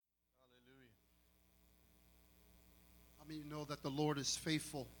You know that the Lord is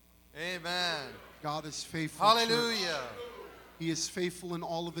faithful. Amen. God is faithful. Hallelujah. Church. He is faithful in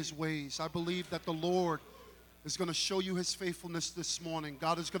all of his ways. I believe that the Lord is going to show you his faithfulness this morning.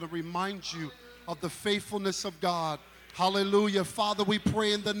 God is going to remind you of the faithfulness of God. Hallelujah. Father, we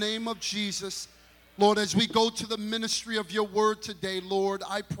pray in the name of Jesus. Lord, as we go to the ministry of your word today, Lord,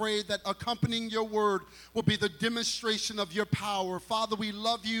 I pray that accompanying your word will be the demonstration of your power. Father, we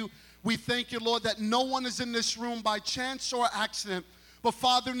love you. We thank you, Lord, that no one is in this room by chance or accident. But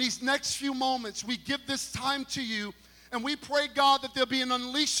Father, in these next few moments, we give this time to you, and we pray, God, that there'll be an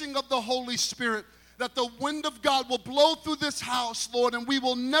unleashing of the Holy Spirit, that the wind of God will blow through this house, Lord, and we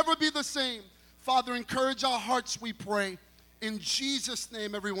will never be the same. Father, encourage our hearts, we pray. In Jesus'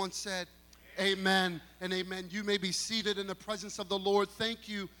 name, everyone said, amen and amen. You may be seated in the presence of the Lord. Thank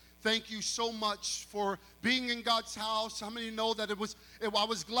you. Thank you so much for being in God's house. How many know that I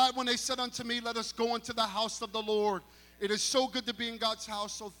was glad when they said unto me, let us go into the house of the Lord. It is so good to be in God's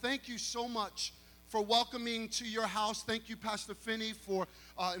house. So thank you so much for welcoming to your house. Thank you, Pastor Finney, for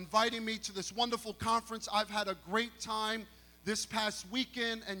inviting me to this wonderful conference. I've had a great time this past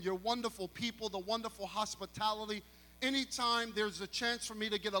weekend, and your wonderful people, the wonderful hospitality. Anytime there's a chance for me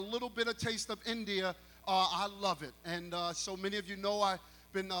to get a little bit of taste of India, I love it. And so many of you know I've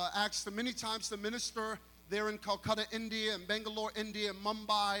been asked many times to minister there in Calcutta, India, and Bangalore, India, and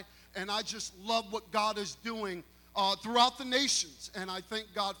Mumbai. And I just love what God is doing throughout the nations. And I thank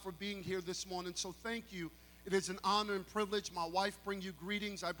God for being here this morning. So thank you. It is an honor and privilege. My wife brings you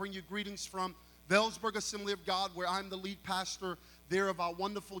greetings. I bring you greetings from Wellsburg Assembly of God, where I'm the lead pastor there of our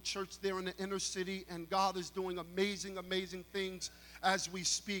wonderful church there in the inner city. And God is doing amazing, amazing things as we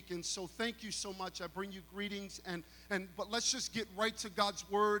speak. And so thank you so much. I bring you greetings. But let's just get right to God's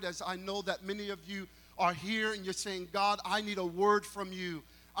word, as I know that many of you are here and you're saying, God, I need a word from you.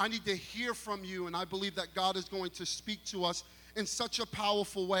 I need to hear from you. And I believe that God is going to speak to us in such a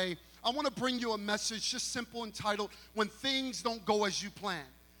powerful way. I want to bring you a message just simple, entitled, When Things Don't Go As You Plan.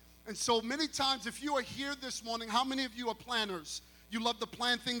 And so many times, if you are here this morning, how many of you are planners? You love to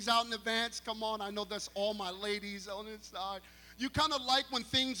plan things out in advance. Come on, I know that's all my ladies on the side. You kind of like when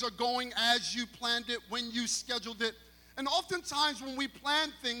things are going as you planned it, when you scheduled it. And oftentimes when we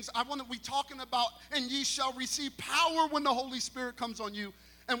plan things, we talking about, and ye shall receive power when the Holy Spirit comes on you.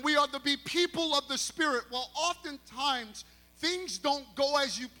 And we are to be people of the Spirit. Well, oftentimes things don't go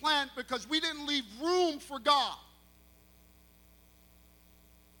as you planned because we didn't leave room for God.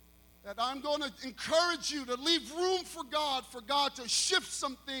 That I'm going to encourage you to leave room for God to shift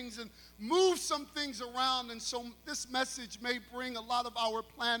some things and move some things around. And so this message may bring a lot of our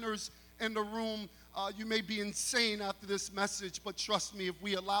planners in the room. You may be insane after this message, but trust me, if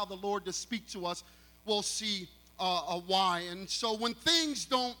we allow the Lord to speak to us, we'll see why. And so when things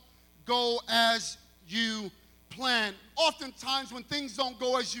don't go as you plan, oftentimes when things don't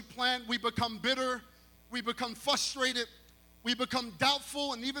go as you plan, we become bitter, we become frustrated, we become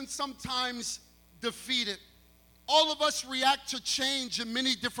doubtful, and even sometimes defeated. All of us react to change in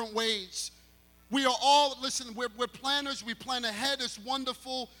many different ways. We are all, listen, we're planners, we plan ahead, it's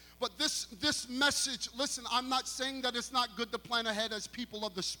wonderful. But this message, listen, I'm not saying that it's not good to plan ahead as people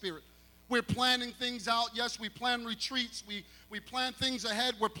of the Spirit. We're planning things out. Yes, we plan retreats. We plan things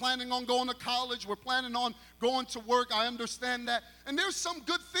ahead. We're planning on going to college. We're planning on going to work. I understand that. And there's some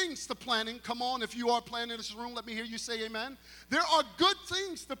good things to planning. Come on, if you are planning in this room, let me hear you say amen. There are good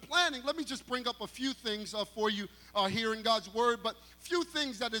things to planning. Let me just bring up a few things for you here in God's word. But few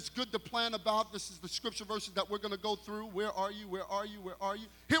things that is good to plan about. This is the scripture verses that we're going to go through. Where are you? Where are you? Where are you?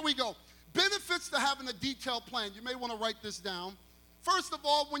 Here we go. Benefits to having a detailed plan. You may want to write this down. First of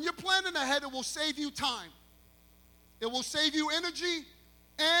all, when you're planning ahead, it will save you time. It will save you energy,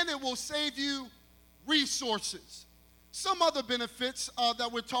 and it will save you resources. Some other benefits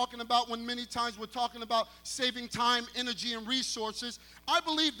that we're talking about, when many times we're talking about saving time, energy, and resources, I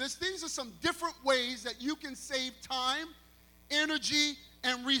believe these are some different ways that you can save time, energy,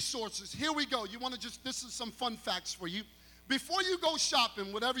 and resources. Here we go. This is some fun facts for you. Before you go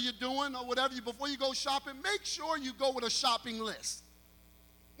shopping, whatever you're doing or before you go shopping, make sure you go with a shopping list.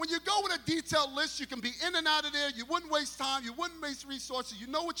 When you go with a detailed list, you can be in and out of there. You wouldn't waste time. You wouldn't waste resources. You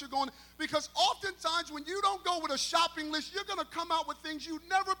know what you're going to. Because oftentimes when you don't go with a shopping list, you're going to come out with things you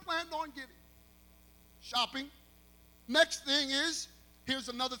never planned on getting. Shopping. Next thing is, here's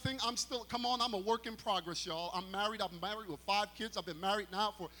another thing. I'm a work in progress, y'all. I'm married with 5 kids. I've been married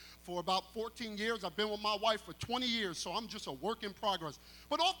now for about 14 years. I've been with my wife for 20 years, so I'm just a work in progress.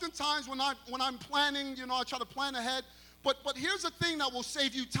 But oftentimes when I'm planning, I try to plan ahead. But here's the thing that will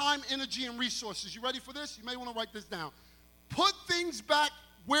save you time, energy, and resources. You ready for this? You may want to write this down. Put things back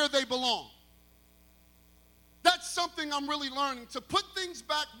where they belong. That's something I'm really learning, to put things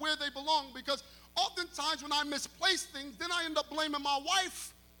back where they belong, because oftentimes when I misplace things, then I end up blaming my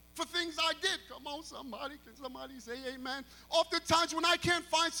wife for things I did. Come on, somebody. Can somebody say amen? Oftentimes when I can't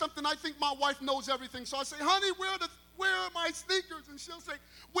find something, I think my wife knows everything. So I say, honey, where are my sneakers? And she'll say,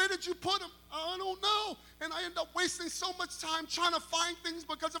 where did you put them? I don't know. And I end up wasting so much time trying to find things,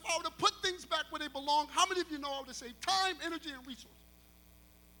 because if I were to put things back where they belong, how many of you know I would have saved time, energy, and resources?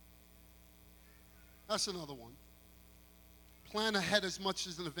 That's another one. Plan ahead as much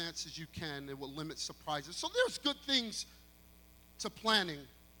as in advance as you can. It will limit surprises. So there's good things to planning.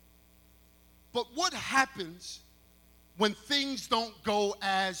 But what happens when things don't go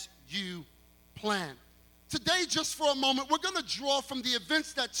as you plan? Today, just for a moment, we're going to draw from the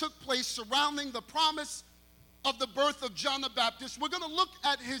events that took place surrounding the promise of the birth of John the Baptist. We're going to look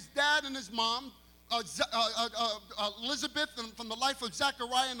at his dad and his mom, Elizabeth, and from the life of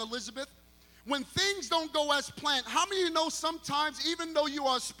Zechariah and Elizabeth. When things don't go as planned, how many of you know sometimes, even though you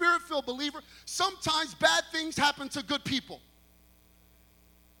are a spirit-filled believer, sometimes bad things happen to good people?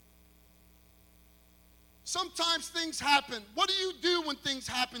 Sometimes things happen. What do you do when things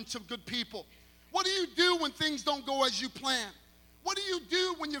happen to good people? What do you do when things don't go as you plan? What do you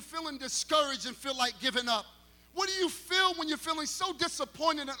do when you're feeling discouraged and feel like giving up? What do you feel when you're feeling so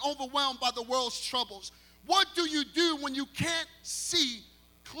disappointed and overwhelmed by the world's troubles? What do you do when you can't see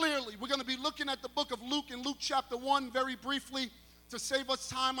clearly? We're going to be looking at the book of Luke in Luke chapter 1 very briefly. To save us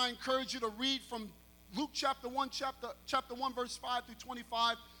time, I encourage you to read from Luke chapter 1, chapter 1, verse 5 through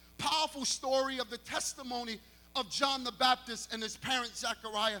 25. Powerful story of the testimony of John the Baptist and his parents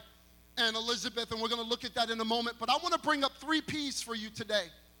Zechariah and Elizabeth, and we're going to look at that in a moment. But I want to bring up 3 P's for you today.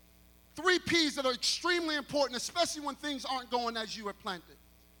 3 P's that are extremely important, especially when things aren't going as you had planned it.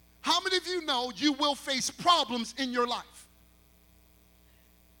 How many of you know you will face problems in your life?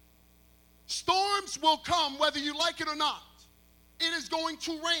 Storms will come whether you like it or not. It is going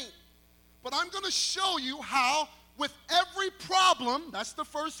to rain. But I'm going to show you how with every problem, that's the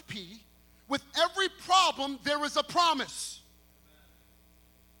first P, with every problem there is a promise.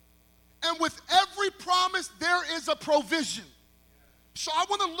 And with every promise there is a provision. So I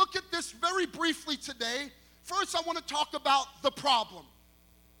want to look at this very briefly today. First, I want to talk about the problem.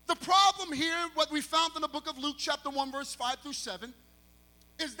 The problem here, what we found in the book of Luke chapter 1, verse 5 through 7,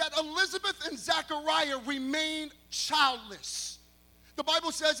 is that Elizabeth and Zechariah remained childless. The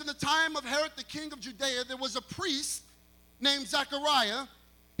Bible says in the time of Herod the king of Judea, there was a priest named Zechariah.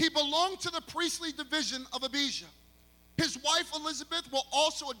 He belonged to the priestly division of Abijah. His wife Elizabeth was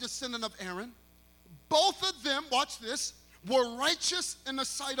also a descendant of Aaron. Both of them, watch this, were righteous in the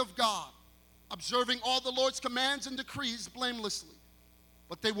sight of God, observing all the Lord's commands and decrees blamelessly.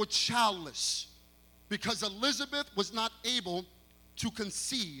 But they were childless because Elizabeth was not able to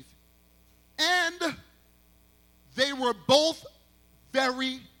conceive. And they were both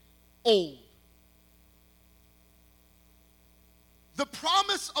very old. The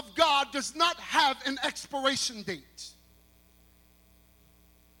promise of God does not have an expiration date.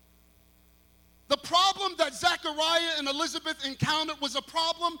 The problem that Zechariah and Elizabeth encountered was a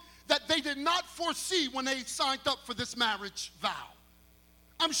problem that they did not foresee when they signed up for this marriage vow.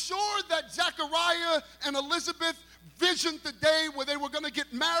 I'm sure that Zechariah and Elizabeth visioned the day where they were going to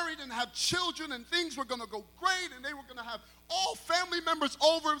get married and have children, and things were going to go great, and they were going to have all family members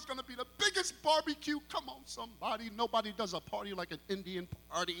over. It was going to be the biggest barbecue. Come on, somebody. Nobody does a party like an Indian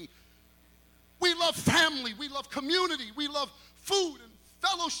party. We love family. We love community. We love food and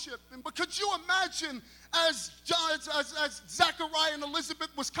fellowship. But could you imagine as Zechariah and Elizabeth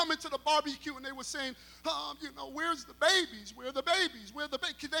was coming to the barbecue and they were saying, where's the babies? Where are the babies? Where are the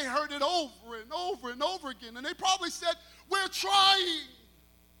babies? They heard it over and over and over again. And they probably said, we're trying.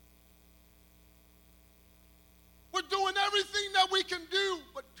 We're doing everything that we can do,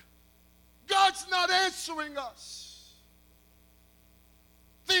 but God's not answering us.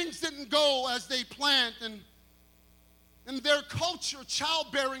 Things didn't go as they planned, and in their culture,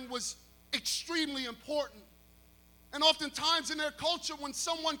 childbearing was extremely important. And oftentimes in their culture, when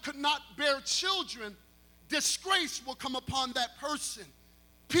someone could not bear children, disgrace will come upon that person.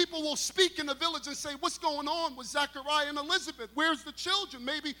 People will speak in the village and say, what's going on with Zechariah and Elizabeth? Where's the children?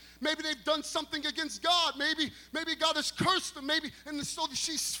 Maybe they've done something against God. Maybe God has cursed them. And so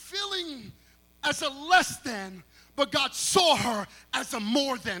she's feeling as a less than, but God saw her as a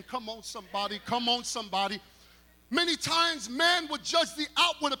more than. Come on, somebody. Come on, somebody. Many times man would judge the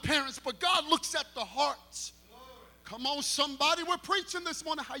outward appearance, but God looks at the hearts. Come on, somebody. We're preaching this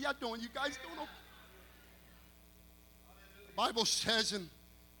morning. How y'all doing? You guys doing okay? The Bible says in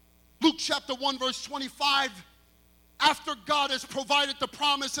Luke chapter 1, verse 25, after God has provided the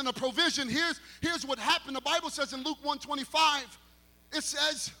promise and the provision, here's what happened. The Bible says in Luke 1:25, it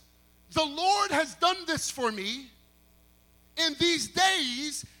says, the Lord has done this for me. In these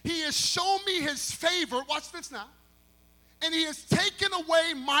days, he has shown me his favor. Watch this now. And he has taken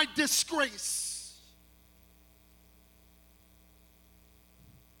away my disgrace.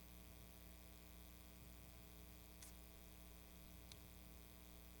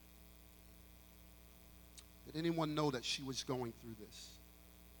 Did anyone know that she was going through this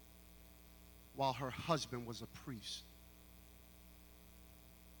while her husband was a priest?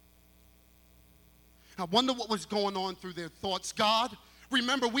 I wonder what was going on through their thoughts. God,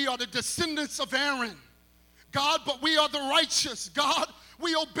 remember, we are the descendants of Aaron. God, but we are the righteous. God,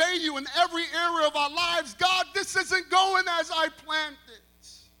 we obey you in every area of our lives. God, this isn't going as I planned it.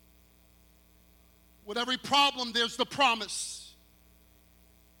 With every problem, there's the promise.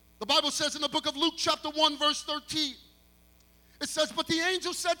 The Bible says in the book of Luke chapter 1, verse 13, it says, but the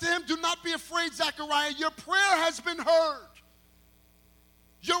angel said to him, do not be afraid, Zechariah. Your prayer has been heard.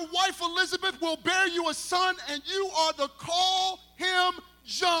 Your wife Elizabeth will bear you a son, and you are to call him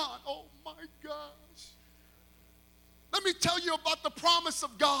John. Oh my gosh. Let me tell you about the promise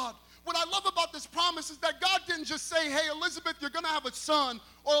of God. What I love about this promise is that God didn't just say, hey, Elizabeth, you're going to have a son,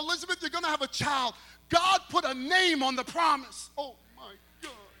 or Elizabeth, you're going to have a child. God put a name on the promise. Oh my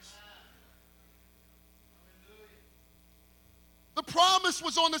gosh. The promise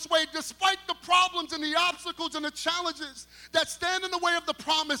was on its way. Despite the problems and the obstacles and the challenges that stand in the way of the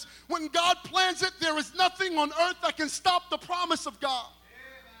promise, when God plans it, there is nothing on earth that can stop the promise of God.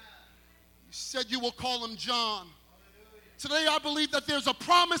 You said you will call him John. Today I believe that there's a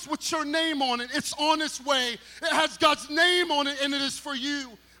promise with your name on it. It's on its way. It has God's name on it, and it is for you.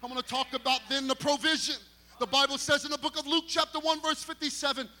 I'm going to talk about then the provision. The Bible says in the book of Luke chapter 1 verse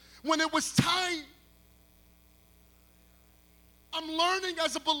 57, when it was time, I'm learning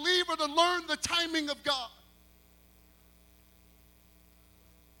as a believer to learn the timing of God.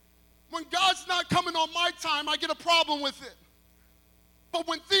 When God's not coming on my time, I get a problem with it. But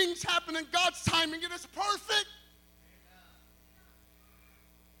when things happen in God's timing, it is perfect.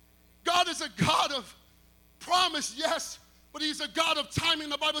 God is a God of promise, yes, but he's a God of timing.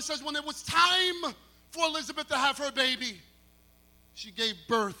 The Bible says when it was time for Elizabeth to have her baby, she gave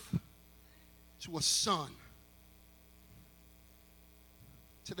birth to a son.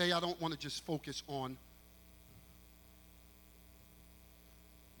 Today, I don't want to just focus on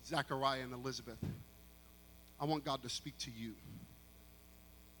Zechariah and Elizabeth. I want God to speak to you.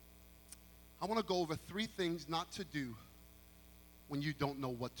 I want to go over 3 things not to do when you don't know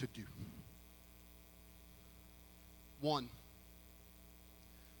what to do. 1,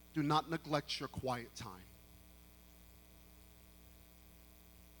 do not neglect your quiet time.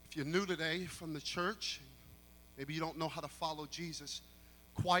 If you're new today from the church, maybe you don't know how to follow Jesus,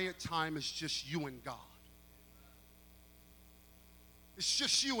 quiet time is just you and God. It's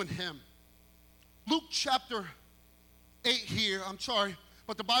just you and him. Luke chapter 8 here,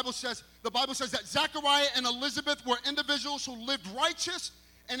 but the Bible says that Zechariah and Elizabeth were individuals who lived righteous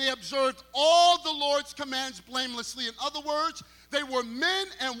and they observed all the Lord's commands blamelessly. In other words, they were men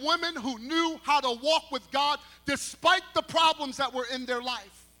and women who knew how to walk with God despite the problems that were in their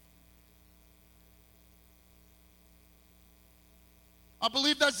life. I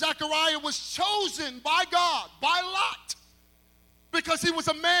believe that Zechariah was chosen by God, by Lot, because he was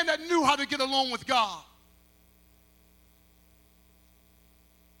a man that knew how to get along with God.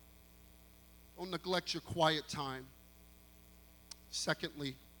 Don't neglect your quiet time.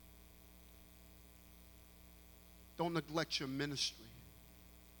 Secondly, don't neglect your ministry.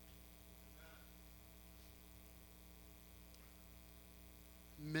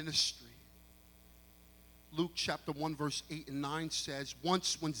 Ministry. Luke chapter 1 verse 8 and 9 says,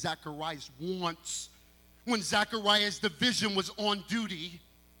 once when Zechariah's division was on duty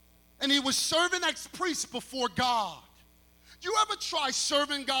and he was serving as priest before God. You ever try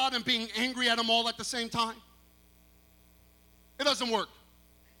serving God and being angry at him all at the same time? It doesn't work.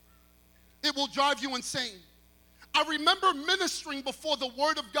 It will drive you insane. I remember ministering before the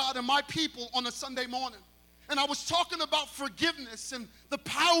Word of God and my people on a Sunday morning. And I was talking about forgiveness and the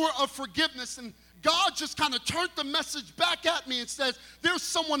power of forgiveness. And God just kind of turned the message back at me and says, there's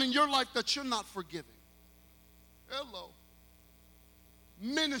someone in your life that you're not forgiving. Hello.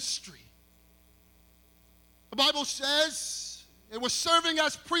 Ministry. The Bible says it was serving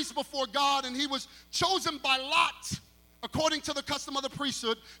as priest before God, and he was chosen by Lot, according to the custom of the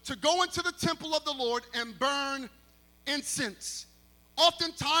priesthood, to go into the temple of the Lord and burn incense.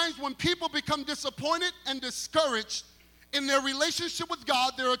 Oftentimes, when people become disappointed and discouraged in their relationship with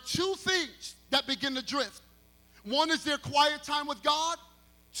God, there are 2 things that begin to drift. One is their quiet time with God.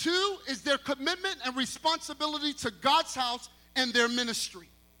 Two is their commitment and responsibility to God's house and their ministry.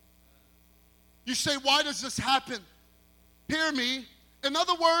 You say, why does this happen? Hear me. In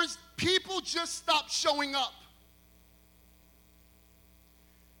other words, people just stop showing up.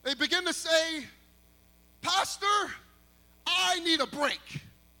 They begin to say, Pastor, I need a break.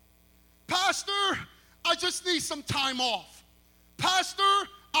 Pastor, I just need some time off. Pastor,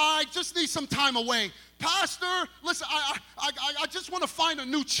 I just need some time away. Pastor, listen, I just want to find a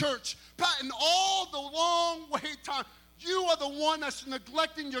new church. And all the long wait time, you are the one that's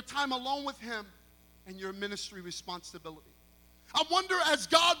neglecting your time alone with him and your ministry responsibility. I wonder, as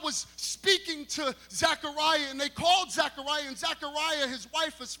God was speaking to Zechariah, and they called Zechariah, and Zechariah, his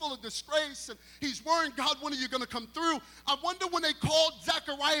wife, is full of disgrace, and he's worrying, God, when are you going to come through? I wonder when they called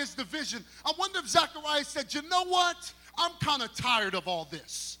Zechariah's division, I wonder if Zechariah said, you know what? I'm kind of tired of all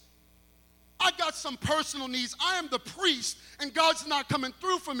this. I got some personal needs. I am the priest, and God's not coming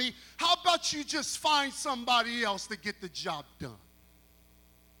through for me. How about you just find somebody else to get the job done?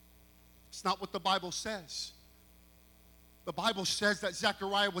 It's not what the Bible says. The Bible says that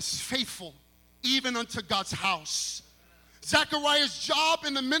Zechariah was faithful even unto God's house. Zechariah's job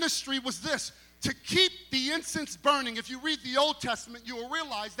in the ministry was this, to keep the incense burning. If you read the Old Testament, you will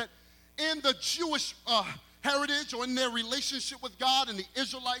realize that in the Jewish heritage or in their relationship with God and the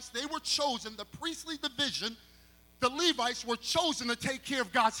Israelites, they were chosen, the priestly division, the Levites were chosen to take care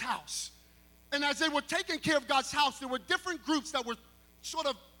of God's house. And as they were taking care of God's house, there were different groups that were sort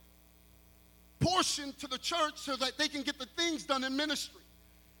of portion to the church so that they can get the things done in ministry.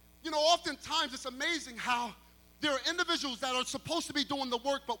 You know, oftentimes it's amazing how there are individuals that are supposed to be doing the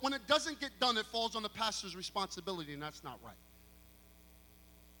work, but when it doesn't get done, it falls on the pastor's responsibility, and that's not right.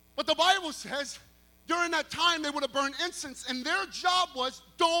 But the Bible says during that time they would have burned incense, and their job was,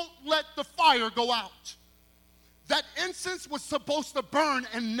 don't let the fire go out. That incense was supposed to burn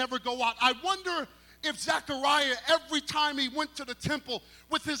and never go out. I wonder if Zechariah, every time he went to the temple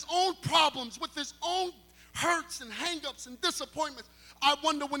with his own problems, with his own hurts and hang-ups and disappointments, I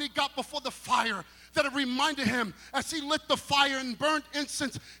wonder when he got before the fire that it reminded him as he lit the fire and burned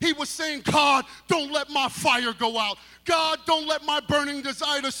incense, he was saying, God, don't let my fire go out. God, don't let my burning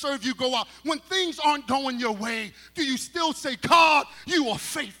desire to serve you go out. When things aren't going your way, do you still say, God, you are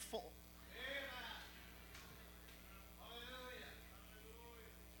faithful?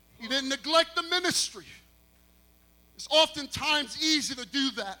 He didn't neglect the ministry. It's oftentimes easy to do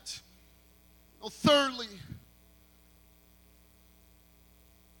that. Thirdly,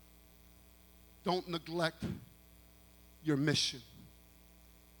 don't neglect your mission.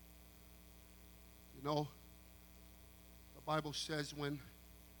 You know, the Bible says when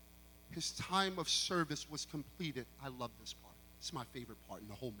his time of service was completed, I love this part. It's my favorite part in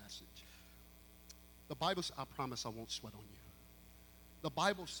the whole message. The Bible, I promise I won't sweat on you. The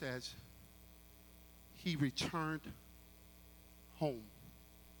Bible says he returned home.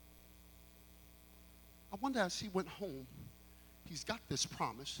 I wonder as he went home, he's got this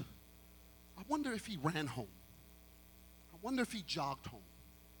promise. I wonder if he ran home. I wonder if he jogged home.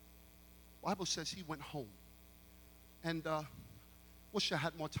 The Bible says he went home. And wish I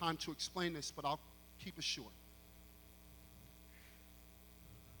had more time to explain this, but I'll keep it short.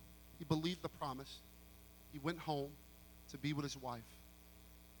 He believed the promise. He went home to be with his wife.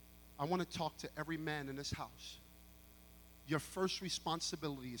 I want to talk to every man in this house. Your first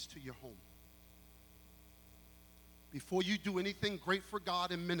responsibility is to your home. Before you do anything great for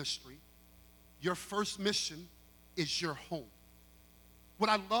God in ministry, your first mission is your home.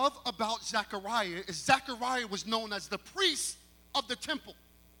 What I love about Zechariah is Zechariah was known as the priest of the temple.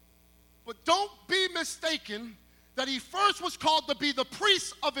 But don't be mistaken that he first was called to be the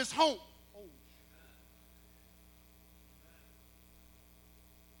priest of his home.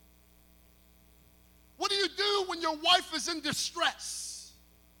 What do you do when your wife is in distress,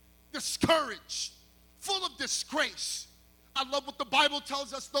 discouraged, full of disgrace? I love what the Bible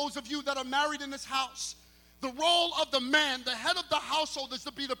tells us, those of you that are married in this house. The role of the man, the head of the household, is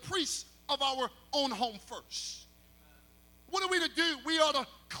to be the priest of our own home first. What are we to do? We are to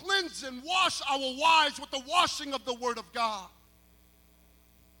cleanse and wash our wives with the washing of the Word of God.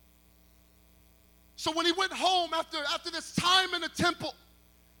 So when he went home after this time in the temple,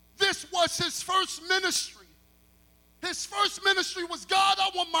 this was his first ministry. His first ministry was, God, I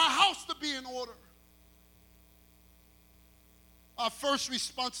want my house to be in order. Our first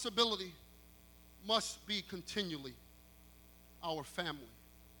responsibility must be continually our family.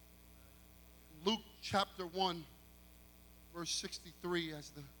 Luke chapter 1, verse 63,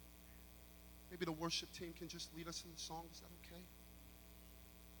 as maybe the worship team can just lead us in the song. Is that okay?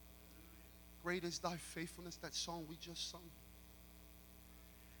 Great is thy faithfulness, that song we just sung.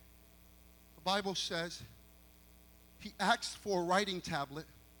 The Bible says he asked for a writing tablet,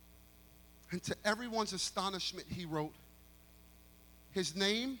 and to everyone's astonishment, he wrote, his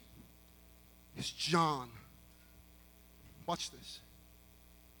name is John. Watch this.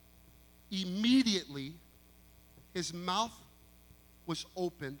 Immediately, his mouth was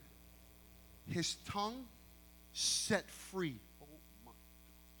opened, his tongue set free. Oh my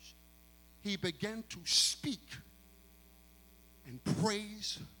gosh. He began to speak and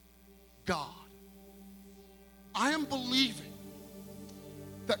praise God. I am believing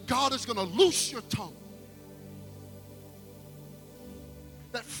that God is going to loose your tongue.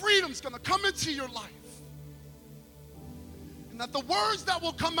 That freedom's going to come into your life. And that the words that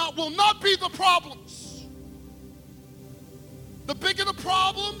will come out will not be the problems. The bigger the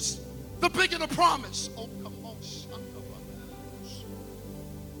problems, the bigger the promise. Oh, come on.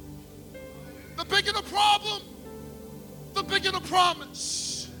 The bigger the problem, the bigger the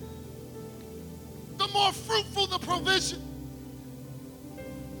promise. The more fruitful the provision.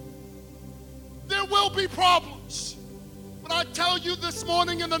 There will be problems. But I tell you this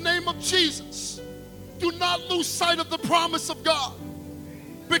morning in the name of Jesus, do not lose sight of the promise of God.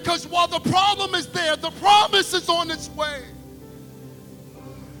 Because while the problem is there, the promise is on its way.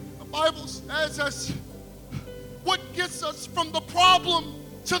 The Bible says us what gets us from the problem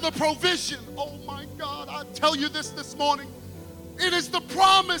to the provision. Oh my God, I tell you this morning. It is the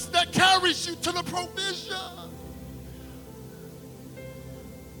promise that carries you to the provision.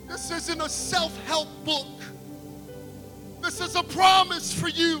 This isn't a self-help book. This is a promise for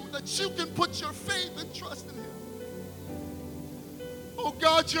you that you can put your faith and trust in Him. Oh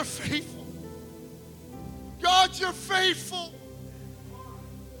God, you're faithful. God, you're faithful.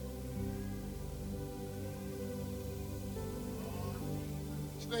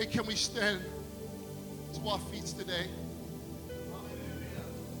 Today, can we stand to our feet today?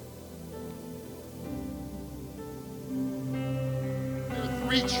 There are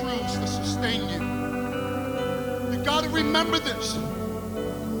 3 truths to sustain you. You got to remember this.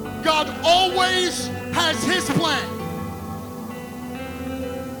 God always has His plan.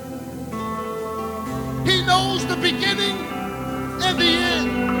 He knows the beginning and the end.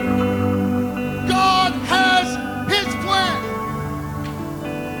 God has His plan.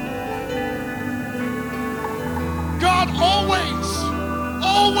 God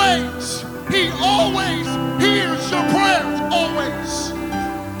He always hears your prayers.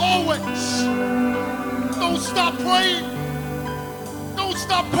 Always. Don't stop praying. Don't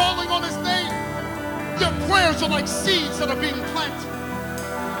stop calling on His name. Your prayers are like seeds that are being planted.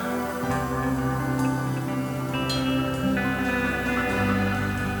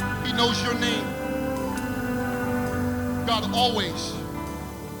 He knows your name. God always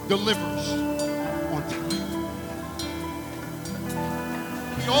delivers on time.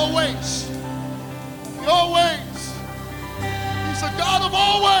 He always. He's a God of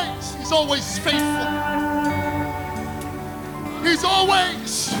always. He's always faithful. He's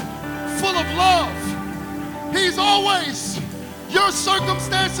always full of love. He's always, your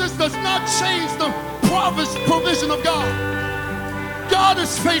circumstances does not change the provision of God. God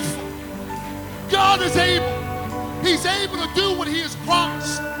is faithful. God is able. He's able to do what He has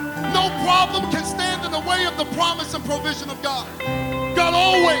promised. No problem can stand in the way of the promise and provision of God. God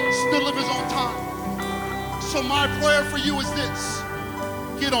always delivers on time. So my prayer for you is this.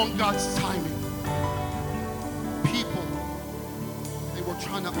 Get on God's timing. People, they were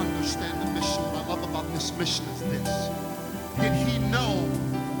trying to understand the mission. What I love about this mission is this. Did he know,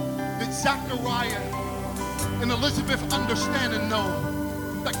 did Zechariah and Elizabeth understand and know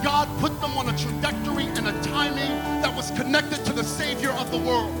that God put them on a trajectory and a timing that was connected to the Savior of the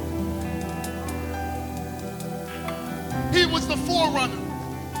world? He was the forerunner.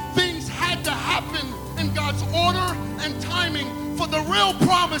 Things had to happen in God's order and timing for the real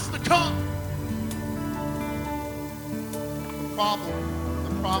promise to come. The problem,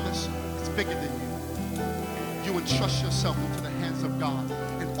 the promise is bigger than you. You entrust yourself into the hands of God,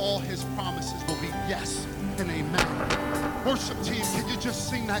 and all His promises will be yes and amen. Worship team, can you just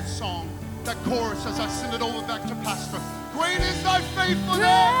sing that song, that chorus as I send it over back to Pastor? Great is thy faithfulness.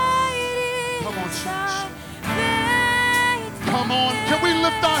 Come on, church. Come on, can we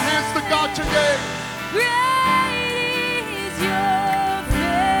lift our hands to God today?